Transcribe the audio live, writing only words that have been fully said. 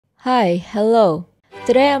Hi, hello.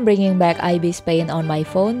 Today I'm bringing back Ibispaint on my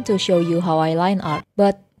phone to show you how I line art.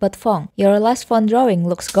 But Fong, your last phone drawing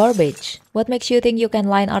looks garbage. What makes you think you can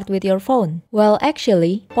line art with your phone? Well,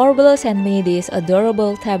 actually, Parblo sent me this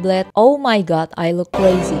adorable tablet. Oh my god, I look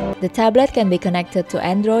crazy. The tablet can be connected to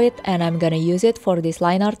Android and I'm gonna use it for this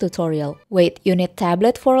line art tutorial. Wait, you need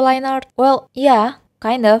tablet for line art? Well, yeah,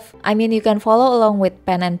 kind of. I mean, you can follow along with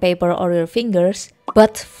pen and paper or your fingers.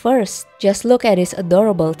 But first, just look at this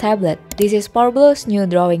adorable tablet. This is Parblo's new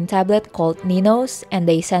drawing tablet called Ninos, and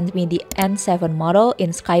they sent me the N7 model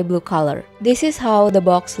in sky blue color. This is how the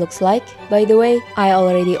box looks like. By the way, I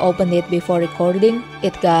already opened it before recording.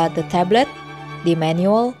 It got the tablet, the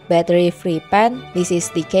manual, battery-free pen, this is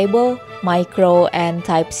the cable, micro and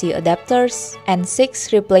Type-C adapters, and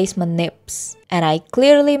 6 replacement nibs. And I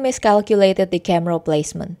clearly miscalculated the camera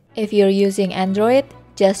placement. If you're using Android,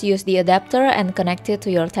 just use the adapter and connect it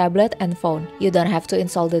to your tablet and phone. You don't have to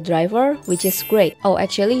install the driver, which is great. Oh,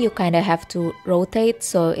 actually, you kinda have to rotate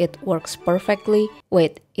so it works perfectly.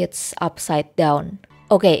 Wait, it's upside down.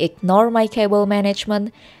 Okay, ignore my cable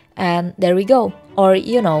management, and there we go. Or,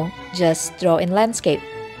 just draw in landscape.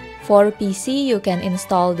 For PC, you can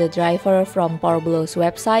install the driver from Parblo's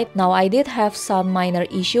website. Now, I did have some minor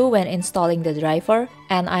issue when installing the driver,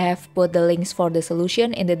 and I have put the links for the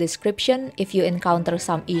solution in the description if you encounter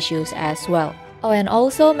some issues as well. Oh, and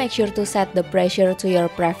also make sure to set the pressure to your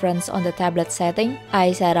preference on the tablet setting.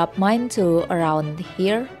 I set up mine to around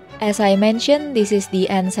here. As I mentioned, this is the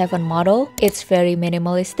N7 model. It's very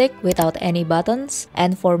minimalistic without any buttons,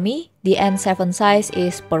 and for me, the N7 size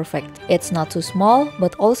is perfect. It's not too small,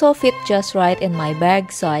 but also fit just right in my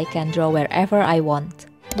bag so I can draw wherever I want.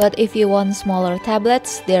 But if you want smaller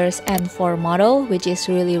tablets, there's N4 model, which is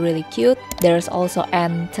really cute. There's also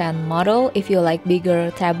N10 model if you like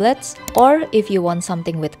bigger tablets. Or if you want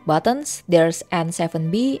something with buttons, there's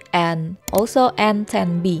N7B and also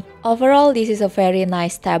N10B. Overall, this is a very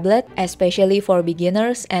nice tablet, especially for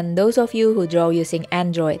beginners and those of you who draw using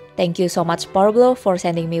Android. Thank you so much Parblo for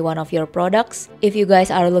sending me one of your products. If you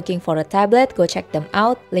guys are looking for a tablet, go check them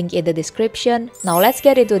out, link in the description. Now let's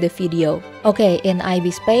get into the video. Okay, in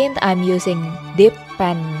Ibispaint, I'm using Dip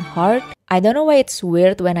Pen Heart. I don't know why it's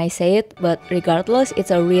weird when I say it, but regardless,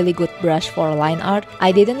 it's a really good brush for line art.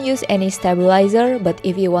 I didn't use any stabilizer, but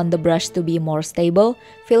if you want the brush to be more stable,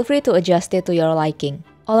 feel free to adjust it to your liking.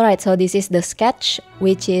 Alright, so this is the sketch,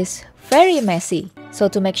 which is very messy. So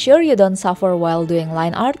to make sure you don't suffer while doing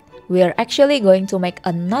line art, we are actually going to make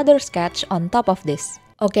another sketch on top of this.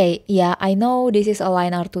 Okay, yeah, I know this is a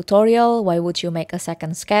line art tutorial, why would you make a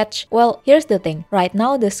second sketch? Well, here's the thing, right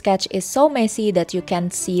now the sketch is so messy that you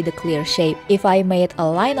can't see the clear shape. If I made a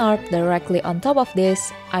line art directly on top of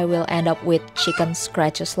this, I will end up with chicken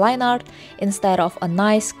scratches line art instead of a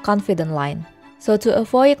nice, confident line. So to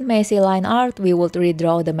avoid messy line art, we would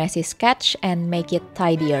redraw the messy sketch and make it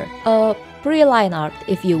tidier. Pre-line art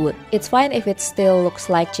if you would. It's fine if it still looks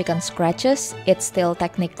like chicken scratches, it's still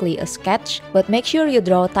technically a sketch, but make sure you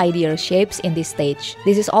draw tidier shapes in this stage.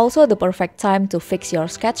 This is also the perfect time to fix your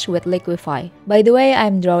sketch with Liquify. By the way,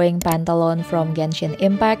 I'm drawing Pantalon from Genshin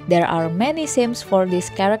Impact. There are many sims for this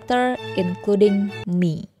character, including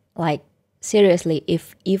me. Like, seriously,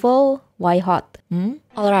 if evil, why hot?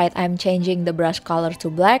 Alright, I'm changing the brush color to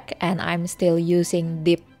black and I'm still using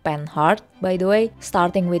Dip Pen Heart, by the way.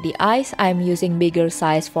 Starting with the eyes, I'm using bigger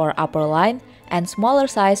size for upper line and smaller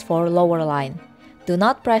size for lower line. Do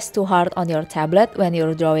not press too hard on your tablet when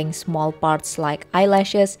you're drawing small parts like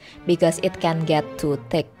eyelashes because it can get too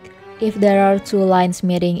thick. If there are two lines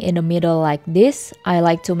meeting in the middle like this, I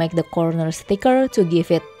like to make the corners thicker to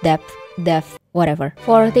give it depth, whatever.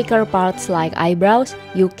 For thicker parts like eyebrows,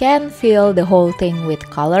 you can fill the whole thing with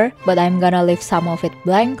color, but I'm gonna leave some of it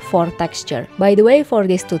blank for texture. By the way, for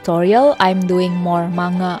this tutorial, I'm doing more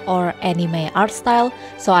manga or anime art style,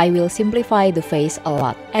 so I will simplify the face a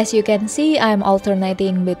lot. As you can see, I'm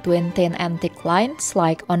alternating between thin and thick lines,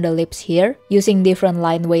 like on the lips here. Using different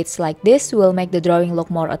line weights like this will make the drawing look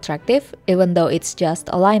more attractive, even though it's just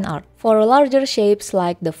a line art. For larger shapes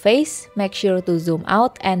like the face, make sure to zoom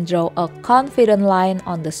out and draw a confident line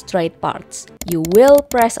on the straight parts. You will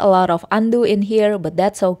press a lot of undo in here, but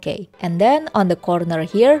that's okay. And then on the corner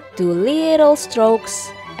here, do little strokes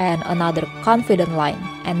and another confident line.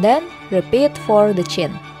 And then repeat for the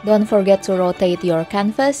chin. Don't forget to rotate your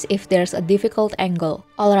canvas if there's a difficult angle.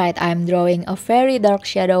 Alright, I'm drawing a very dark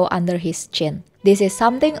shadow under his chin. This is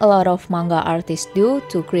something a lot of manga artists do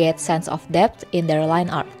to create sense of depth in their line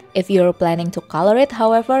art. If you're planning to color it,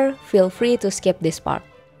 however, feel free to skip this part.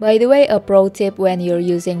 By the way, a pro tip when you're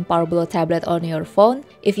using Parblo tablet on your phone,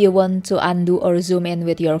 if you want to undo or zoom in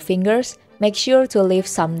with your fingers, Make sure to leave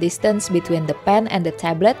some distance between the pen and the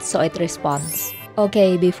tablet so it responds.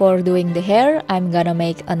 Okay, before doing the hair, I'm gonna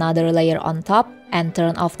make another layer on top and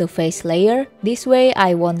turn off the face layer. This way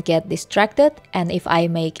I won't get distracted, and if I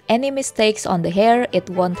make any mistakes on the hair, it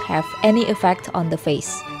won't have any effect on the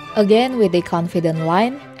face. Again with the confident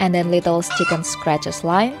line and then little chicken scratches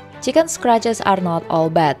line. Chicken scratches are not all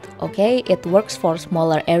bad, okay? It works for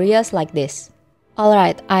smaller areas like this.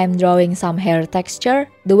 Alright, I'm drawing some hair texture.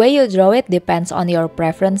 The way you draw it depends on your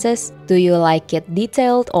preferences. Do you like it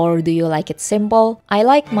detailed or do you like it simple? I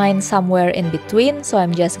like mine somewhere in between, so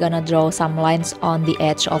I'm just gonna draw some lines on the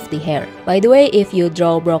edge of the hair. By the way, if you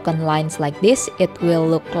draw broken lines like this, it will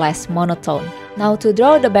look less monotone. Now to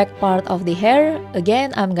draw the back part of the hair,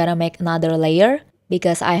 again I'm gonna make another layer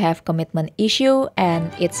because I have commitment issue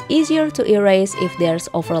and it's easier to erase if there's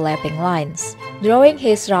overlapping lines. Drawing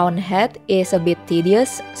his round head is a bit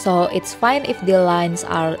tedious, so it's fine if the lines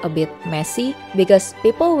are a bit messy because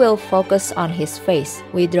people will focus on his face.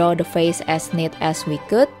 We draw the face as neat as we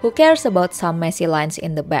could. Who cares about some messy lines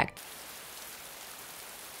in the back?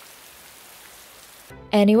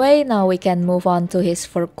 Anyway, now we can move on to his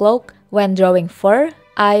fur cloak. When drawing fur,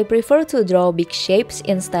 I prefer to draw big shapes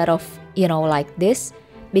instead of, like this,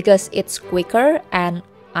 because it's quicker and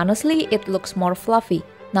honestly it looks more fluffy.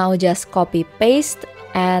 Now just copy paste,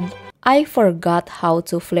 and I forgot how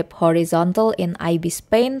to flip horizontal in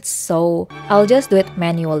Ibispaint, so I'll just do it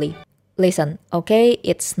manually. Listen, okay,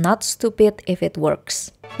 it's not stupid if it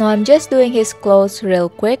works. Now I'm just doing his clothes real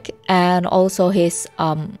quick and also his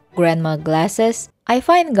grandma glasses. I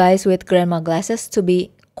find guys with grandma glasses to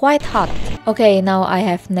be quite hot. Okay, now I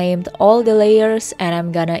have named all the layers and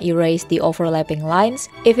I'm gonna erase the overlapping lines.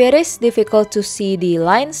 If it is difficult to see the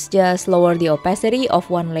lines, just lower the opacity of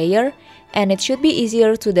one layer and it should be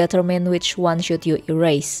easier to determine which one should you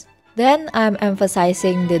erase. Then I'm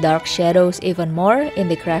emphasizing the dark shadows even more in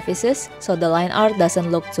the crevices so the line art doesn't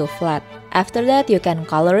look too flat. After that you can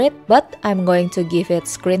color it, but I'm going to give it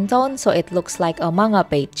screen tone so it looks like a manga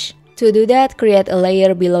page. To do that, create a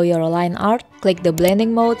layer below your line art, click the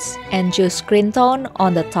blending modes, and choose screen tone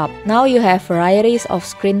on the top. Now you have varieties of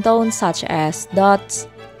screen tones such as dots,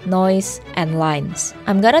 noise, and lines.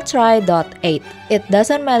 I'm gonna try dot 8. It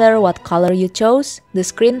doesn't matter what color you chose, the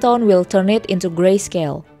screen tone will turn it into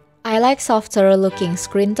grayscale. I like softer looking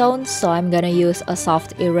screen tones, so I'm gonna use a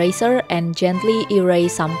soft eraser and gently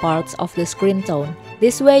erase some parts of the screen tone.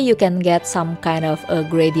 This way you can get some kind of a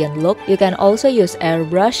gradient look. You can also use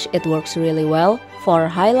airbrush, it works really well. For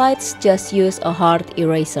highlights, just use a hard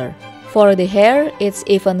eraser. For the hair, it's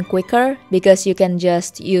even quicker because you can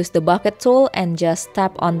just use the bucket tool and just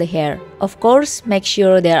tap on the hair. Of course, make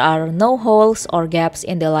sure there are no holes or gaps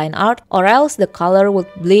in the line art or else the color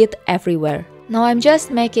would bleed everywhere. Now I'm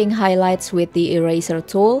just making highlights with the eraser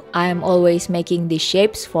tool. I'm always making the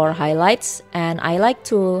shapes for highlights and I like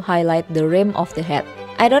to highlight the rim of the head.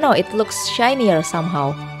 I don't know, it looks shinier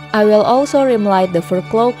somehow. I will also rim light the fur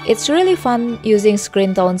cloak. It's really fun using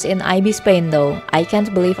screen tones in Ibispaint though. I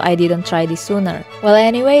can't believe I didn't try this sooner. Well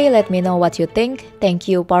anyway, let me know what you think. Thank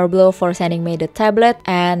you Parblo for sending me the tablet,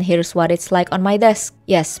 and here's what it's like on my desk.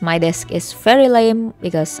 Yes, my desk is very lame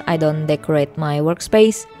because I don't decorate my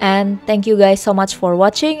workspace. And thank you guys so much for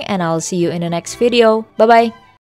watching and I'll see you in the next video. Bye bye!